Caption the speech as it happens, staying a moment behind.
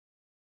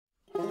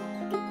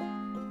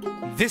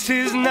This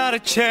is not a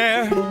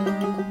chair,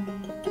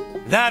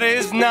 that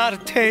is not a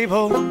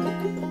table.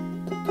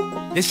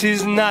 This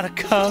is not a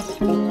cup,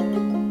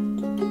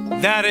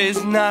 that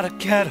is not a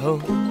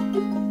kettle.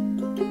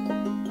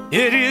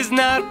 It is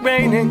not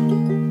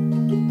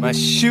raining, my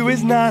shoe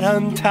is not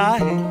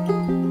untied.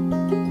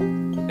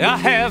 I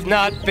have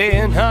not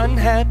been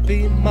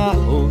unhappy my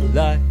whole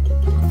life.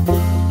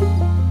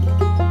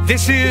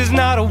 This is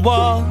not a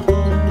wall,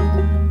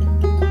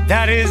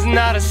 that is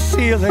not a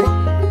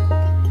ceiling.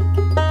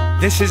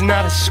 This is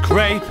not a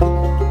scrape,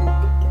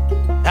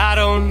 I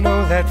don't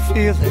know that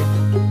feeling.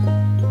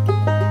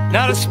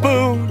 Not a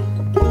spoon,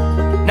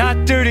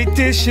 not dirty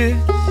dishes,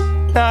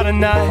 not a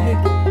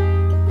knife.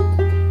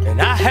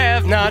 And I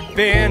have not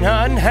been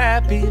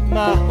unhappy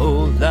my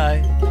whole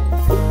life.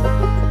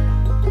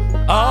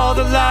 All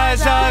the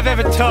lies I've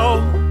ever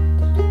told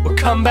will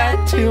come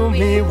back to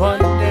me one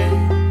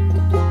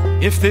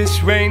day. If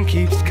this rain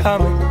keeps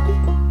coming,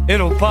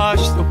 it'll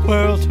wash the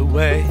world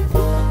away.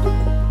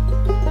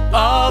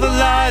 All the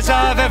lies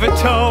I've ever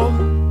told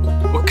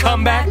will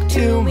come back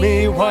to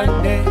me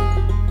one day.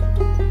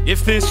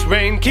 If this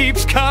rain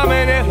keeps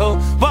coming, it'll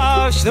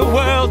wash the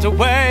world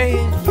away.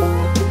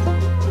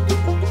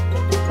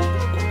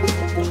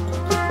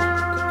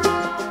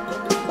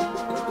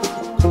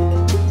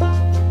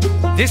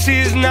 This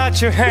is not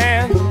your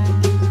hand,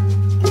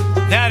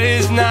 that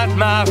is not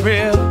my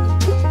rib.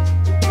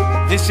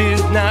 This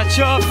is not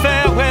your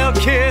farewell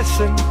kiss,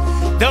 and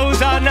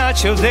those are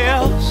not your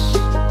lips.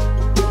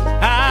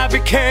 I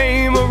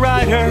became a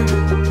writer,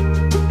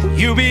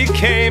 you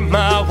became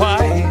my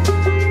wife.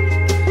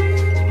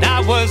 And I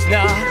was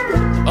not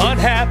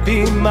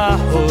unhappy my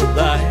whole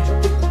life.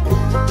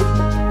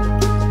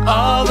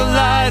 All the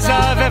lies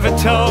I've ever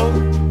told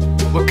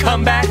will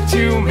come back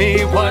to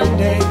me one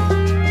day.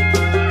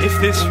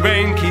 If this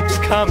rain keeps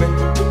coming,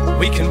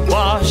 we can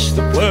wash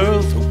the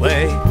world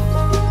away.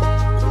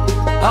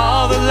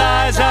 All the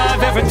lies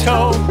I've ever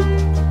told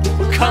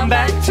will come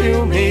back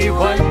to me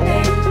one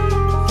day.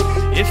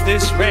 If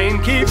this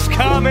rain keeps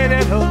coming,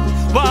 it'll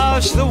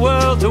wash the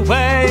world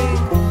away.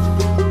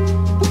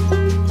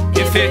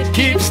 If it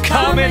keeps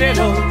coming,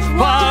 it'll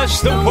wash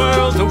the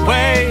world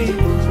away.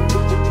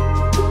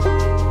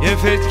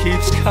 If it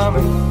keeps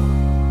coming,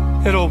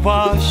 it'll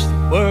wash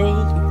the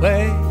world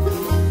away.